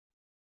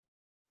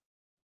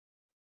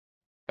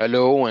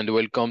Hello and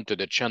welcome to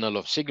the channel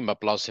of Sigma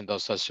Plus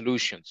Industrial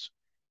Solutions.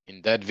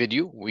 In that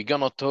video, we're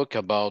gonna talk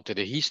about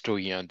the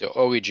history and the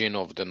origin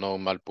of the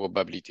normal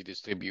probability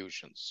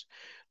distributions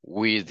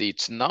with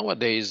its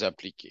nowadays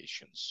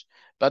applications.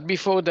 But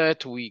before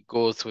that, we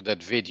go through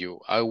that video,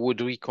 I would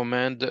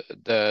recommend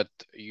that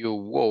you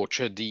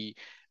watch the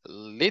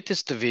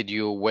latest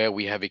video where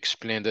we have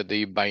explained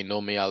the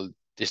binomial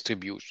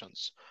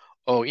distributions.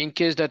 Or in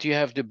case that you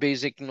have the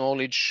basic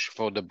knowledge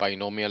for the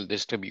binomial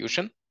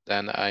distribution,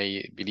 then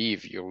I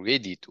believe you're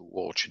ready to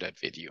watch that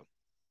video.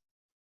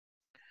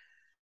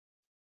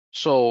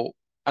 So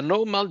a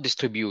normal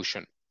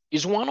distribution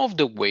is one of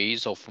the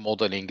ways of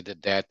modeling the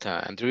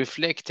data and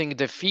reflecting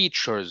the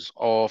features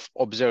of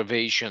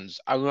observations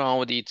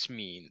around its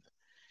mean,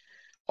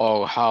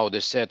 or how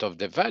the set of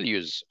the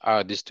values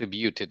are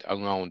distributed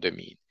around the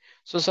mean.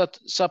 So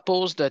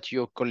suppose that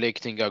you're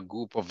collecting a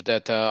group of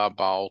data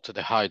about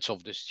the heights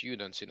of the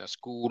students in a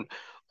school,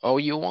 or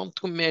you want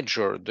to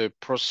measure the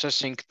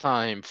processing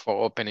time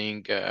for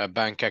opening a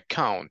bank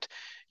account.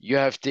 You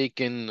have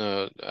taken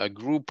a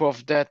group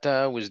of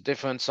data with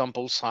different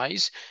sample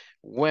size,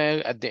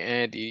 where at the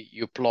end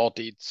you plot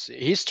its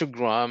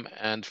histogram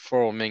and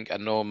forming a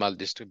normal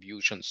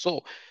distribution.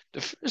 So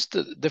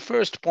the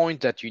first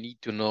point that you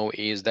need to know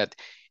is that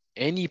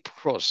any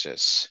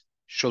process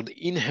should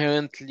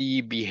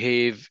inherently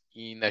behave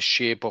in a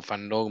shape of a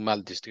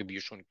normal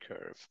distribution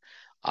curve,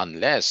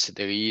 unless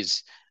there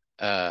is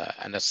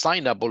an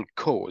assignable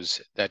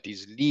cause that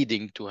is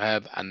leading to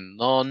have a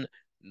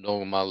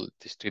non-normal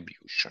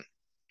distribution.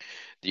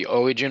 The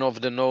origin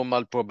of the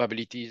normal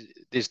probability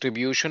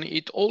distribution,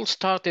 it all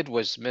started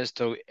with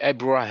Mr.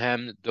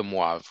 Abraham de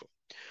Moivre,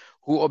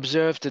 who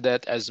observed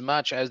that as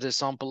much as the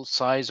sample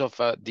size of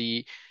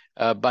the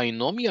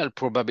binomial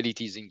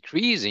probability is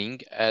increasing,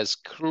 as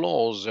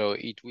closer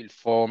it will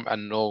form a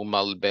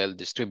normal Bell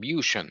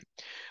distribution,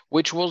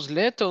 which was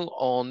later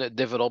on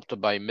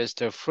developed by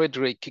Mr.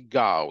 Frederick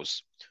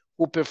Gauss,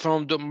 who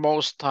performed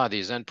more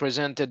studies and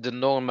presented the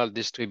normal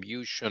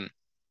distribution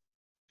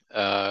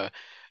uh,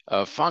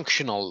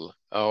 functional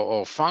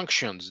or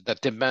functions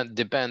that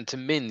depend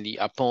mainly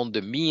upon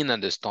the mean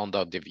and the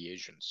standard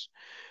deviations.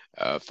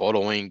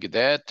 Following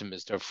that,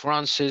 Mr.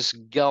 Francis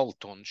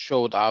Galton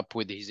showed up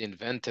with his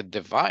invented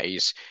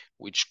device,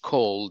 which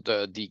called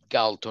the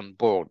Galton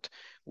board,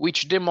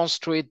 which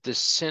demonstrates the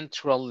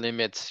central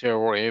limit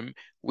theorem,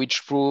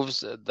 which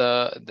proves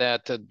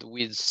that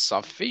with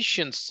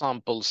sufficient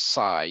sample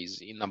size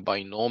in a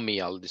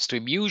binomial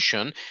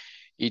distribution,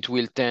 it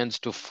will tend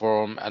to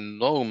form a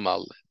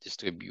normal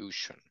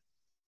distribution.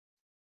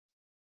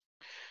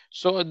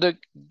 So the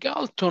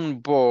Galton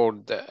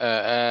board,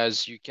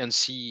 as you can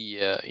see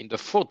in the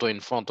photo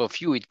in front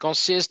of you, it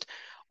consists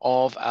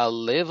of a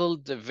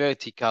leveled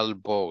vertical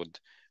board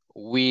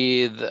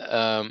with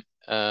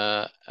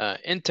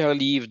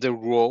interleaved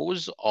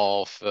rows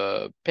of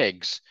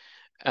pegs.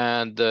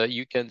 And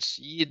you can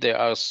see there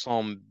are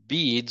some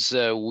beads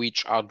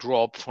which are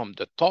dropped from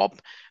the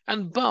top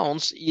and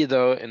bounce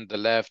either in the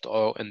left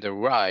or in the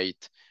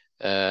right.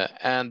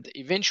 And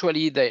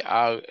eventually they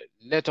are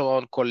later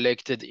on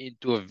collected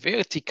into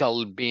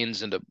vertical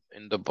bins in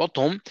the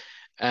bottom,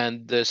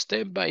 and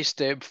step by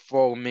step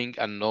forming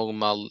a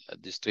normal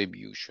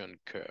distribution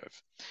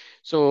curve.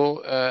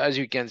 So as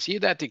you can see,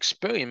 that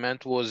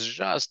experiment was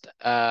just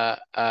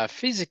a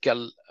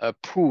physical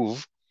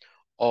proof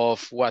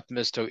of what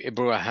Mr.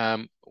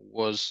 Abraham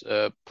was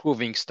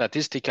proving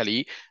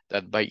statistically,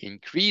 that by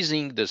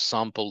increasing the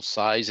sample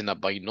size in a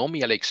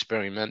binomial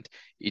experiment,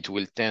 it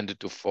will tend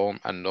to form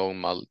a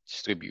normal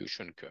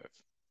distribution curve.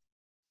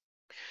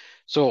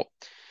 So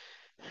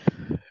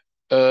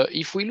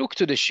if we look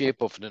to the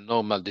shape of the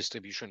normal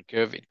distribution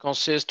curve, it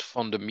consists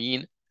from the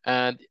mean,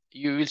 and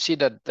you will see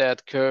that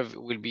that curve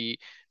will be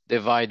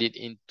divided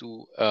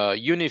into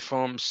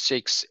uniform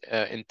 6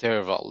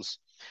 intervals.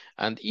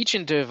 And each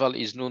interval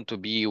is known to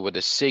be with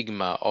a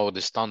sigma, or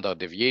the standard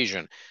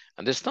deviation.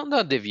 And the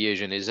standard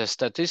deviation is a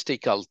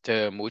statistical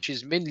term which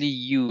is mainly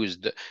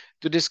used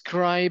to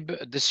describe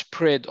the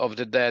spread of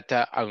the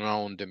data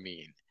around the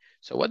mean.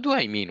 So what do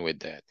I mean with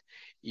that?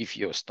 If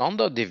your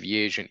standard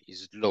deviation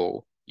is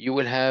low, you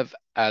will have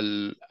a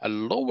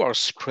lower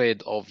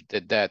spread of the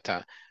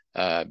data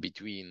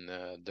between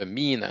the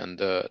mean and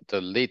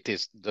the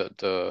latest,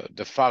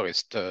 the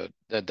farthest the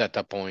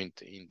data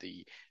point in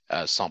the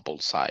sample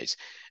size.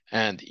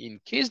 And in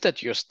case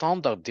that your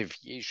standard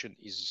deviation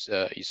is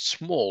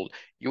small,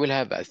 you will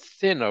have a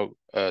thinner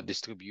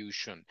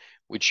distribution,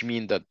 which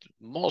means that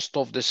most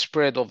of the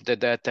spread of the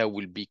data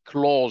will be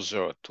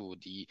closer to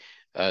the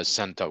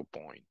center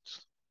point.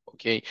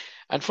 Okay,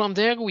 and from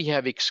there we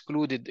have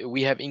included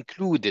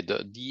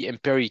the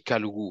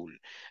empirical rule,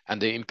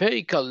 and the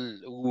empirical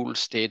rule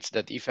states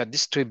that if a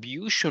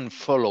distribution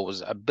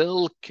follows a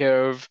bell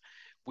curve,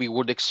 we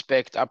would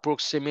expect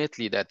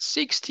approximately that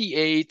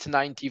 68,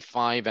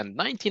 95, and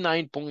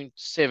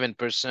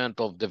 99.7%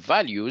 of the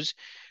values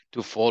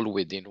to fall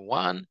within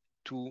 1,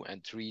 2,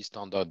 and 3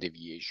 standard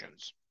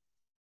deviations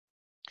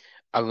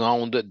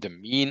around the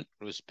mean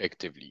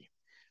respectively.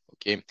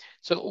 Okay,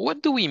 so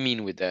what do we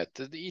mean with that?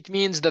 It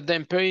means that the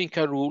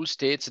empirical rule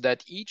states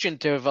that each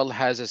interval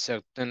has a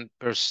certain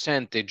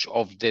percentage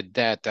of the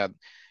data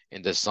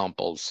in the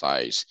sample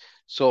size.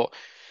 So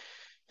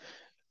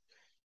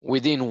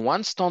within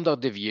one standard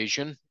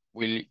deviation,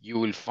 you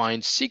will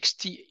find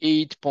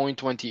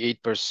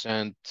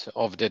 68.28%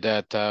 of the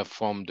data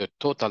from the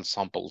total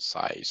sample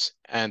size.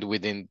 And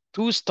within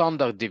two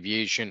standard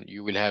deviation,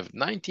 you will have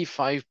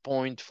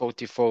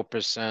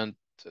 95.44%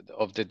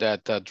 of the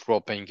data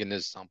dropping in the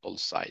sample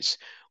size,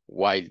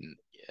 while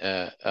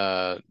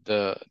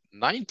the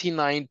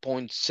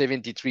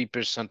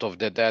 99.73% of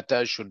the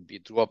data should be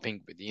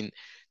dropping within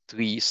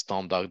three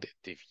standard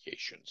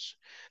deviations.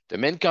 The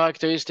main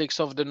characteristics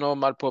of the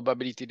normal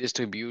probability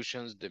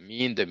distributions, the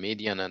mean, the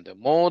median, and the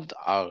mode,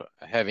 are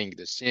having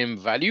the same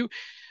value.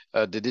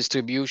 The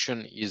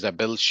distribution is a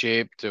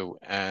bell-shaped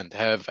and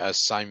have a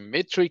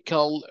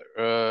symmetrical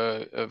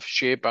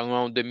shape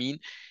around the mean,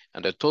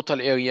 and the total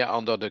area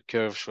under the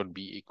curve should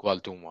be equal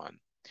to 1.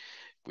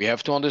 We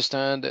have to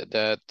understand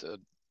that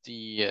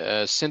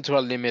the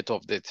central limit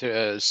of the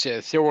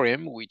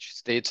theorem, which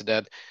states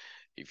that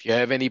if you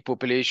have any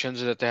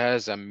populations that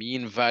has a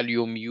mean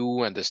value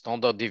mu and the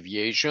standard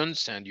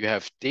deviations, and you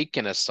have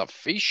taken a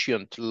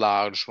sufficient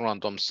large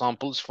random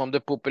samples from the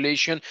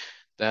population,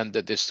 then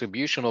the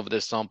distribution of the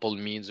sample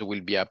means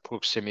will be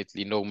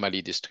approximately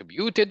normally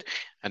distributed,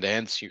 and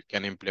hence you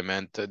can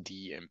implement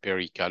the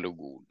empirical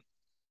rule.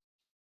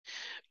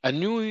 A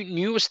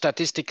new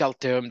statistical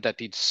term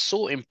that is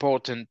so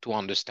important to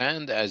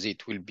understand as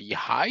it will be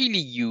highly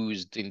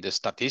used in the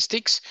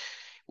statistics,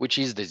 which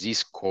is the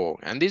Z-score.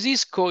 And the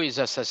Z-score is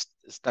a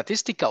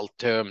statistical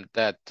term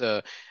that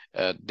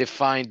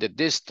defines the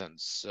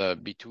distance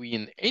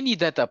between any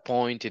data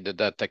point in the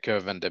data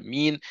curve and the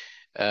mean,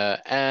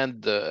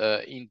 and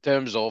in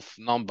terms of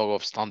number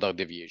of standard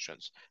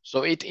deviations.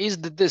 So it is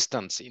the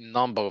distance in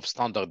number of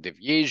standard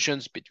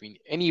deviations between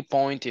any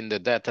point in the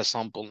data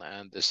sample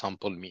and the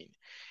sample mean.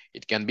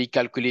 It can be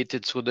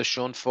calculated through the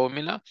shown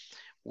formula,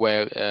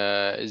 where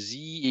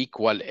z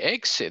equal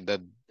x,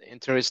 the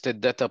interested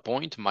data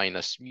point,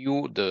 minus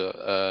mu,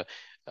 the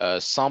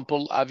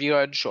sample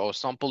average or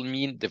sample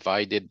mean,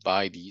 divided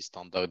by the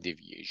standard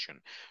deviation.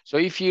 So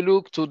if you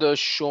look to the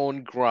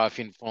shown graph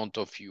in front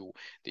of you,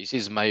 this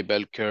is my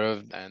bell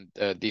curve, and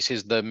this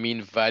is the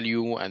mean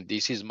value, and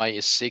this is my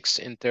 6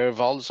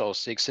 intervals or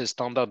 6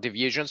 standard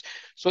deviations.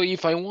 So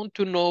if I want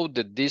to know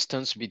the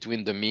distance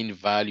between the mean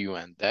value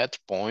and that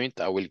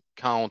point, I will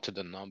count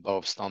the number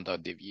of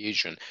standard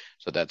deviation.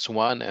 So that's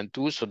 1 and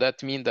 2. So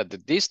that means that the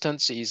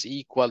distance is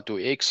equal to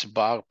x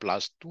bar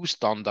plus 2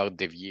 standard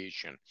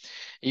deviation.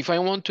 If I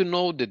want to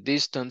know the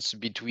distance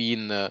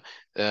between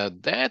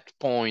that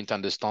point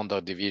and the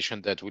standard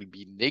deviation, that will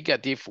be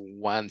negative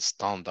 1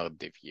 standard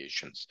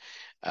deviations.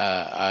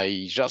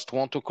 I just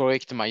want to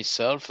correct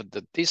myself.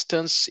 The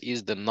distance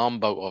is the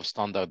number of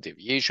standard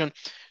deviation.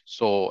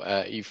 So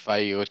if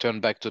I return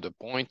back to the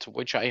point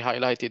which I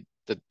highlighted,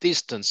 the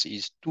distance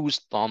is 2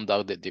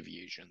 standard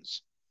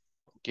deviations.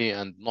 Okay,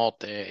 and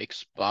not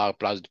x bar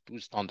plus 2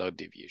 standard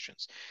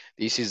deviations.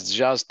 This is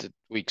just to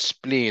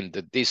explain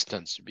the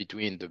distance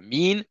between the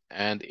mean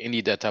and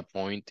any data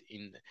point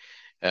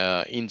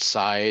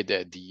inside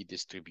the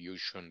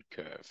distribution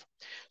curve.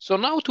 So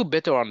now, to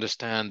better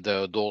understand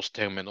those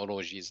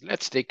terminologies,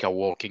 let's take a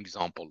work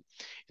example.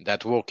 In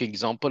that work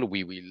example,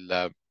 we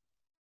will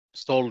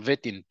solve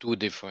it in two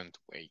different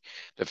ways.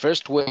 The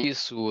first way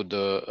is through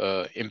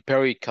the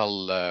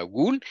empirical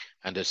rule,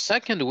 and the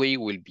second way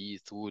will be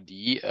through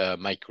the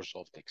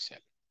Microsoft Excel.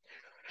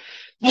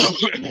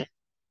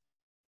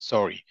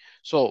 Sorry.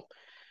 So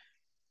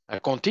a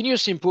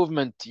continuous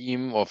improvement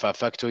team of a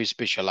factory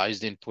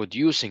specialized in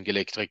producing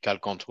electrical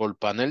control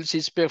panels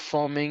is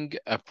performing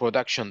a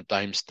production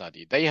time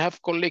study. They have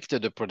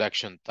collected a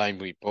production time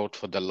report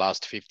for the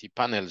last 50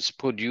 panels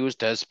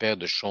produced as per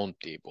the shown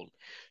table.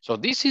 So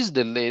this is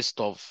the list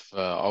of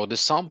or the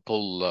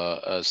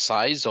sample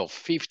size of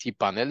 50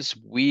 panels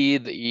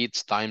with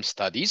its time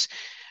studies.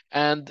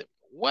 And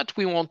what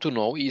we want to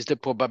know is the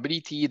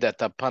probability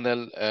that a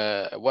panel,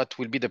 what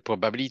will be the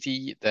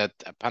probability that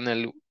a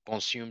panel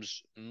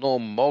consumes no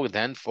more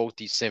than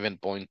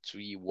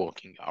 47.3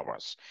 working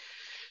hours.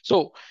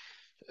 So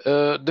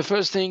the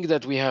first thing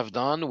that we have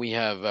done, we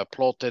have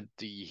plotted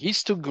the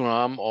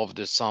histogram of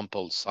the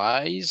sample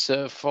size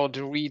for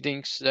the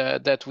readings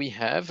that we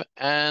have,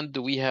 and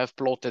we have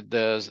plotted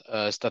the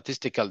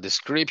statistical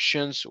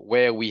descriptions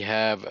where we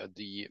have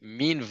the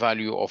mean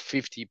value of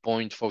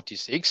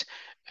 50.46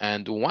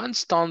 and one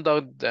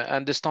standard,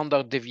 and the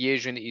standard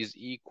deviation is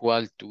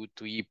equal to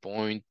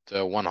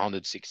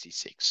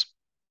 3.166.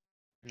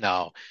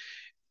 Now,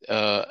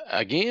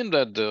 again,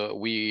 that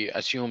we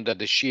assume that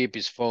the shape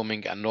is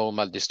forming a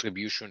normal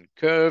distribution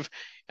curve.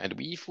 And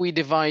if we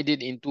divide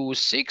it into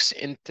 6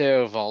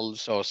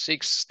 intervals or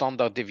 6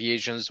 standard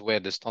deviations where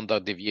the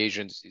standard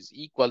deviations is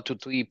equal to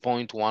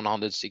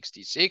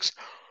 3.166,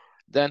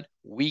 then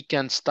we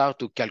can start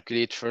to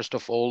calculate, first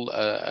of all,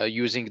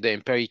 using the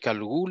empirical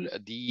rule,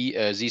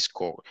 the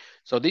Z-score.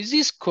 So the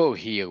Z-score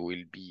here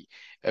will be,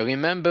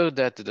 remember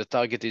that the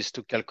target is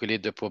to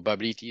calculate the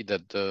probability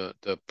that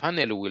the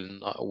panel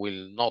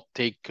will not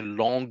take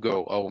longer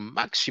or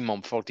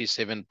maximum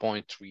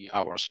 47.3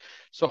 hours.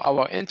 So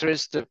our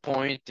interest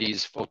point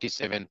is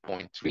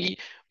 47.3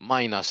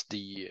 minus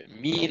the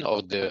mean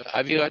or the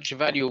average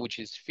value, which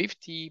is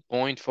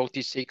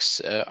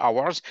 50.46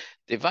 hours,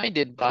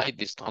 divided by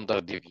the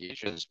standard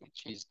deviations,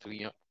 which is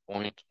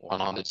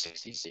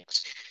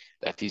 3.166.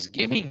 That is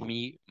giving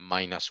me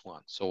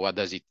 -1. So what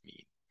does it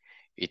mean?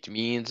 It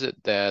means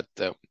that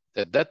the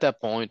data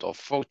point of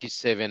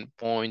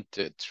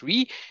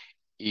 47.3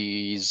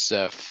 is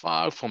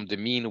far from the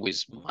mean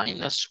with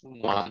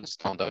 -1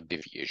 standard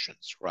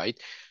deviations, right?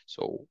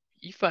 So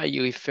if I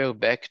refer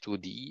back to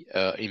the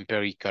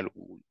empirical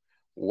rule,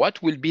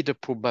 what will be the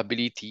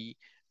probability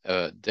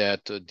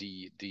that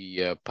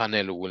the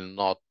panel will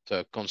not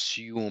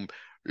consume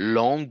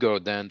longer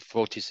than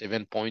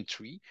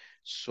 47.3?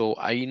 So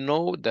I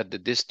know that the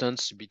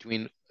distance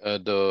between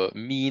the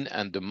mean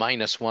and the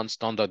 -1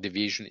 standard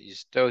deviation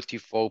is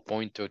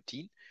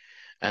 34.13.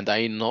 And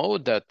I know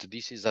that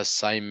this is a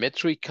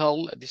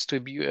symmetrical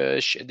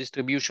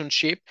distribution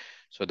shape.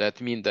 So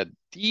that means that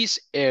this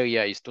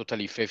area is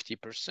totally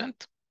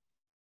 50%.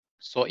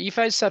 So if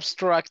I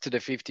subtract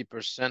the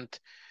 50%,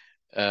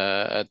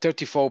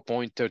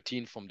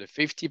 34.13 from the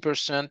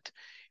 50%,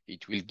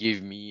 it will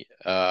give me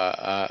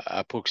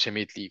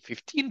approximately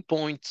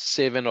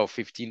 15.7 or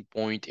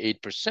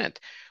 15.8%,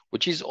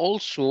 which is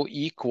also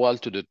equal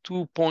to the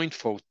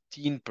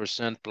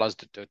 2.14% plus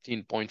the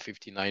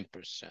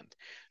 13.59%.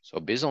 So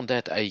based on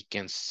that, I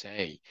can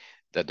say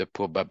that the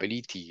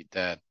probability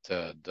that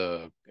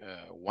the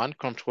one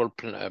control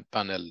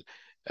panel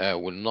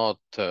will not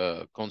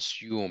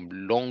consume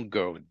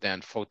longer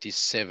than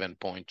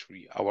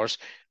 47.3 hours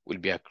will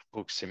be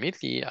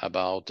approximately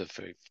about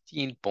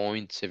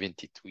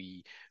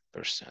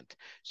 15.73%.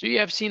 So you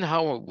have seen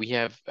how we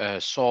have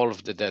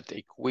solved that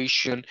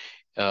equation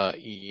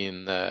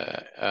in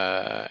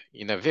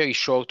a very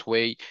short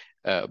way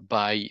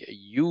by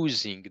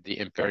using the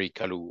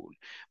empirical rule.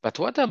 But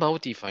what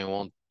about if I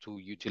want to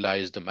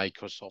utilize the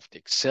Microsoft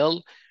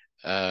Excel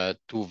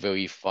to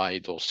verify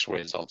those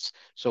results?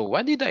 So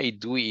what did I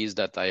do is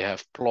that I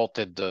have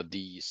plotted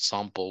the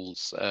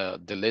samples,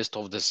 the list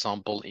of the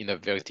sample in a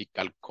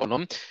vertical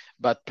column,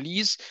 but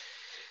please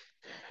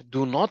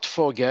do not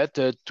forget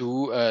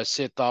to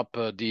set up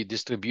the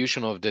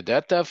distribution of the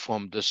data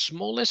from the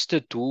smallest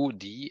to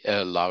the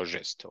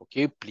largest.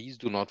 Okay, please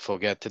do not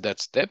forget that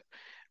step.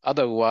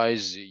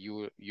 Otherwise,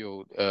 your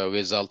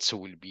results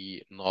will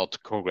be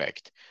not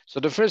correct.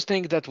 So the first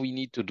thing that we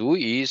need to do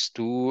is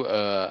to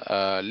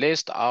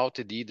list out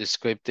the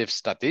descriptive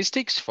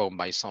statistics for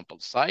my sample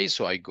size.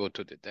 So I go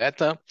to the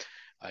data,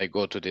 I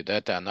go to the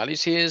data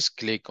analysis,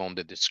 click on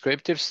the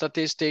descriptive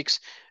statistics,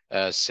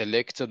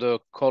 select the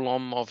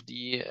column of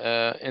the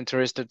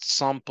interested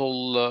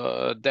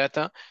sample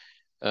data,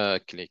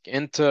 click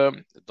enter.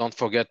 Don't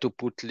forget to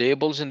put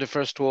labels in the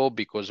first row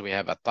because we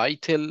have a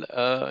title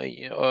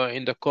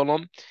in the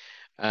column,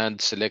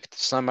 and select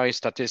summary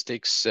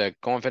statistics,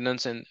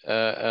 confidence and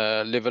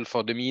level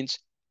for the means,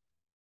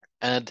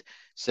 and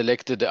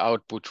select the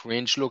output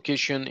range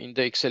location in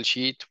the Excel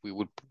sheet. We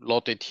would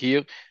plot it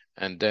here,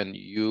 and then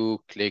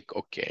you click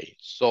OK.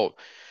 So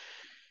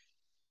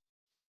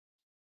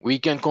we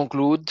can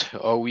conclude,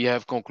 or we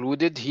have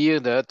concluded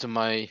here, that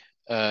my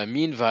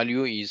mean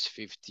value is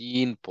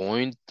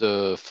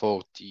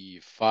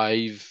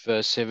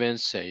 15.45,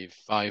 say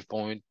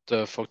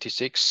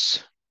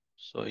 5.46.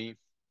 So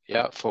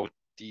yeah,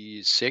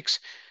 46.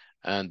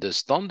 And the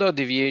standard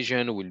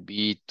deviation will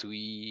be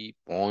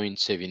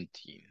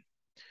 3.17.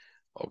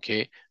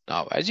 Okay,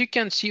 now as you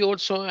can see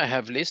also, I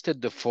have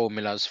listed the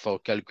formulas for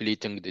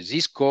calculating the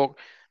Z-score,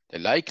 the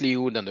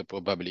likelihood and the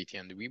probability,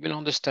 and we will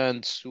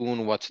understand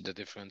soon what's the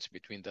difference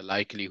between the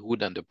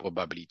likelihood and the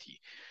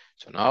probability.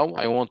 So now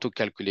I want to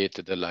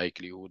calculate the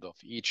likelihood of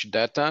each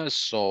data.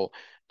 So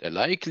the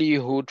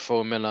likelihood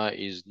formula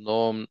is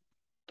norm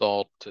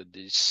dot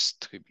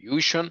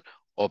distribution,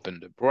 open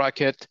the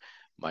bracket.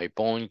 My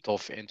point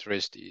of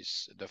interest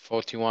is the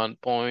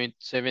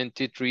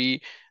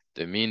 41.73.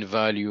 The mean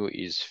value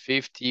is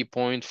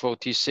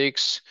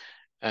 50.46,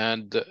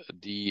 and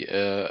the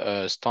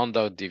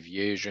standard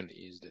deviation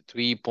is the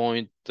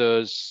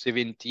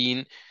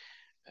 3.17.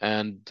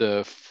 And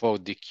for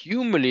the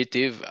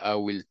cumulative, I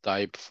will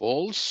type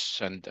false,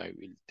 and I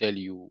will tell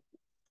you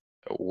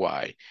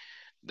why.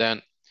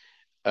 Then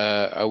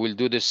I will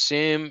do the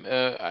same.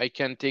 I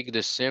can take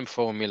the same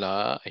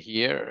formula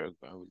here.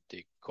 I will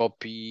take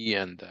copy,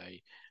 and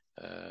I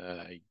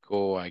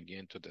go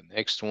again to the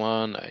next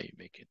one. I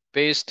make it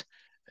paste.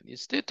 And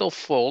instead of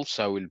false,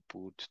 I will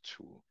put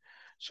true.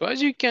 So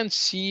as you can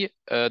see,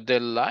 the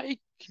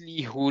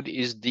likelihood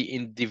is the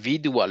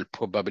individual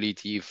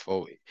probability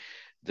for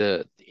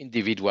the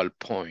individual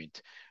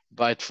point,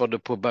 but for the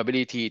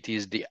probability, it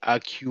is the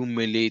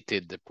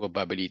accumulated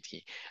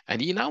probability. And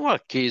in our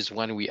case,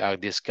 when we are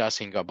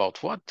discussing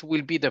about what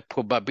will be the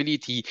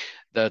probability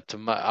that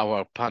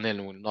our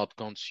panel will not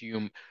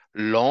consume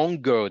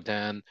longer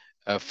than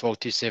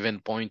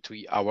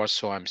 47.3 hours,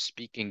 so I'm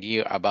speaking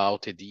here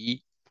about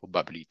the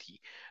probability.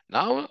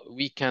 Now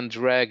we can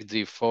drag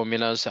the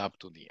formulas up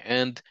to the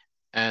end,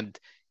 and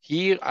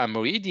here I'm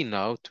ready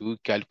now to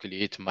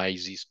calculate my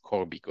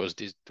z-score, because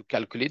to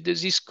calculate the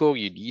z-score,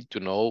 you need to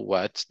know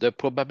what's the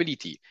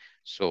probability.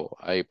 So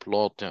I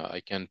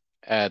can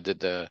add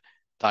the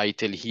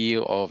title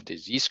here of the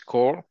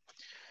z-score,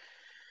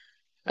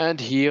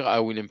 and here I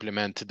will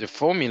implement the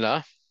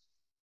formula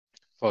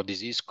for the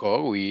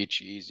z-score,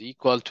 which is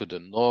equal to the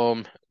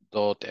norm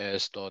dot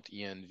s dot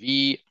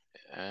env,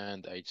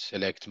 and I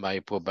select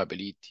my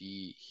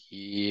probability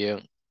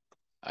here.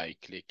 I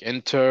click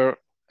enter,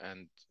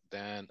 and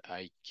then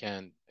I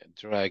can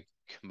drag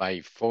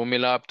my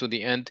formula up to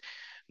the end.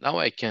 Now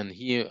I can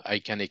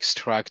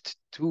extract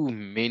too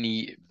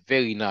many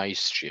very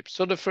nice shapes.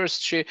 So the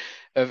first shape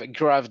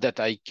graph that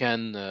I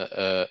can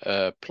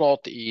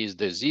plot is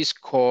the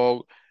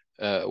z-score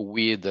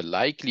with the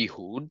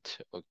likelihood.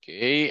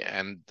 Okay,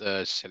 and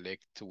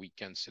we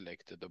can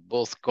select the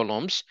both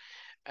columns,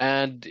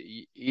 and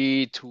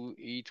it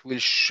will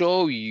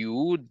show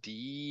you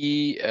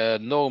the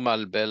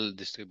normal Bell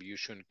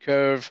distribution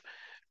curve,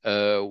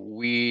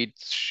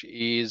 which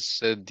is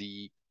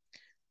the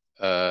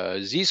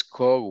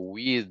z-score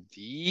with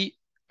the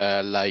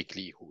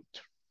likelihood,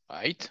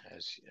 right?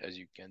 As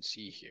you can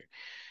see here.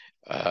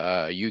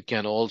 You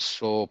can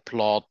also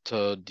plot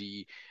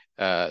the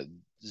uh,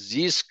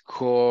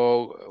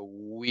 z-score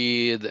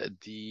with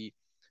the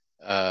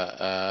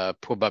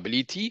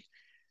probability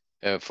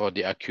for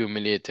the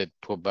accumulated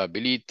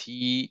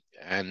probability,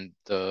 and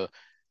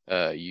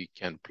you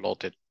can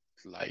plot it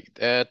like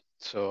that.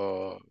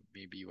 So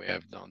maybe we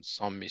have done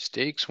some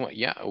mistakes. Well,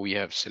 yeah, we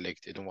have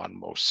selected one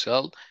more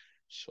cell.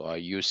 So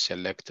you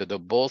selected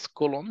both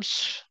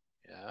columns.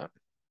 Yeah.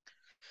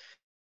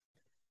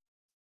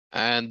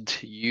 And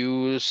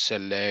you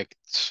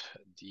select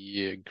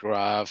the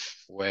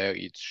graph where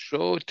it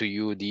shows to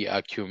you the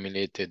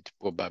accumulated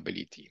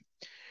probability.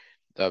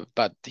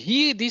 But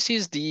here, this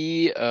is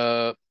the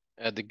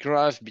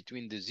graph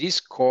between the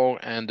z-score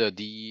and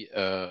the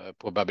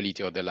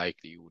probability or the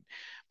likelihood.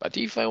 But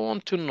if I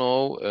want to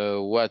know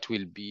what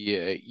will be,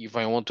 if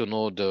I want to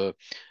know the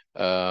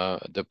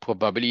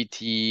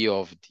probability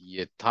of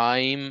the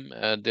time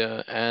and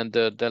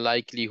the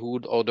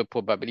likelihood or the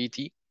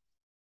probability,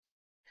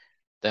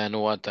 then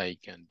what I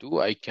can do,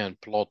 I can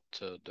plot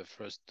the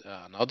first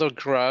another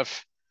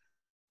graph,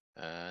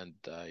 and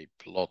I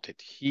plot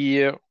it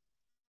here.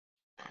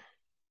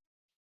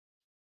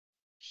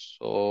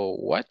 So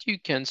what you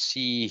can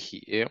see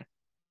here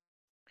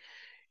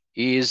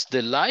is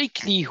the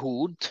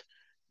likelihood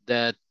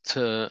that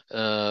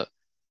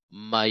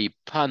my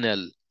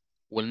panel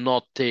will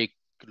not take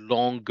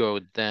longer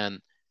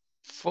than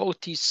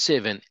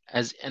 47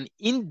 as an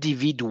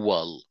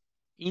individual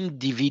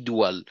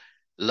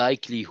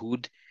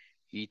likelihood.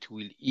 It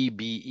will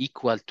be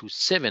equal to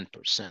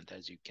 7%,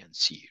 as you can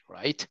see,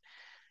 right?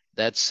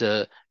 That's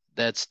the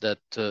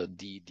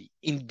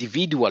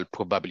individual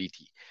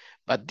probability.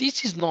 But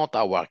this is not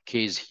our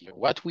case here.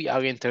 What we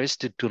are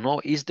interested to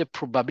know is the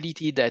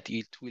probability that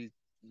it will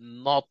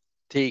not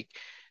take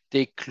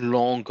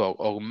longer,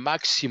 or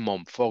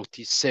maximum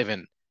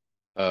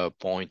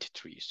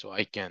 47.3. So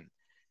I can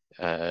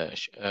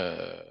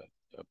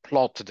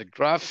plot the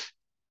graph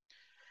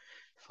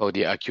for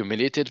the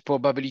accumulated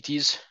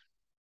probabilities,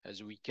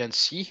 as we can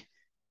see.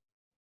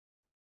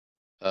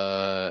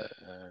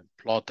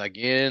 Plot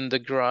again the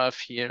graph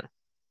here.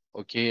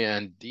 Okay,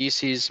 and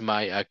this is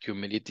my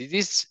accumulated.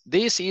 This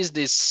is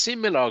the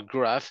similar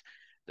graph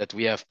that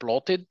we have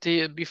plotted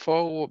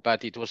before,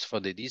 but it was for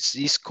the this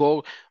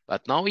score.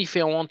 But now if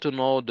I want to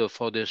know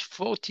for the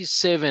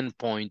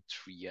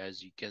 47.3,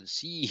 as you can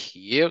see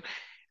here,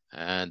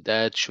 and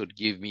that should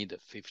give me the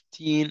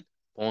 15.94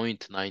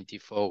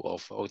 or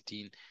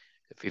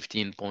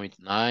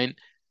 15.9.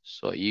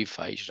 So if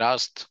I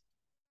just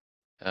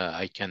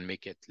I can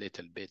make it a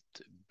little bit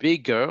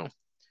bigger,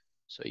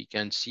 so you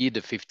can see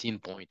the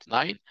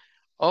 15.9,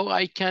 or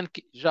I can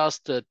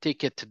just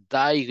take it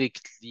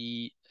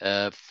directly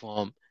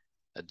from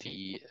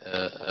the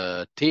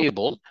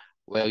table,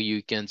 where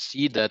you can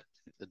see that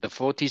the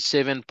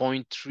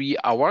 47.3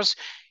 hours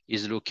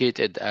is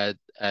located at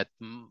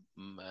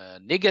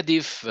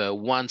negative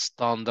 1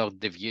 standard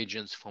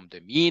deviations from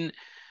the mean,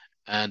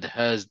 and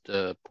has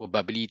the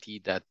probability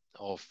that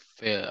of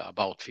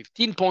about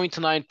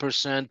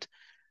 15.9%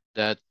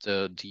 that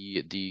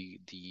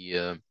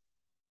the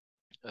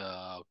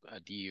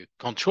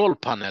control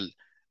panel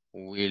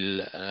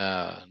will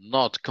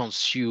not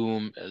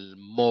consume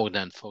more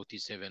than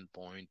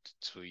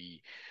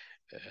 47.3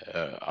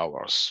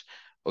 hours.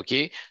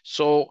 Okay,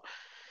 so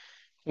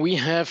we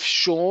have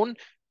shown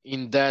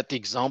in that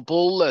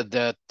example,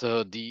 that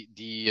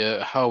the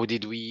how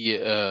did we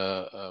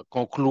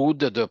conclude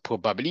the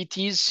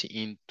probabilities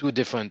in two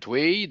different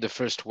ways. The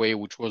first way,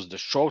 which was the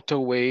shorter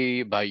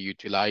way by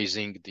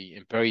utilizing the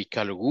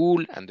empirical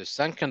rule, and the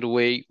second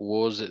way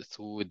was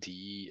through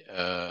the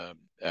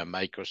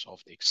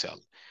Microsoft Excel.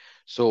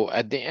 So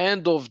at the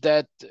end of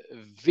that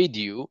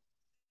video,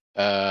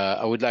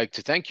 I would like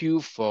to thank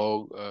you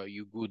for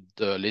you good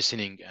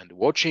listening and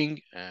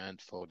watching,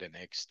 and for the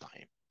next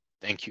time.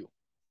 Thank you.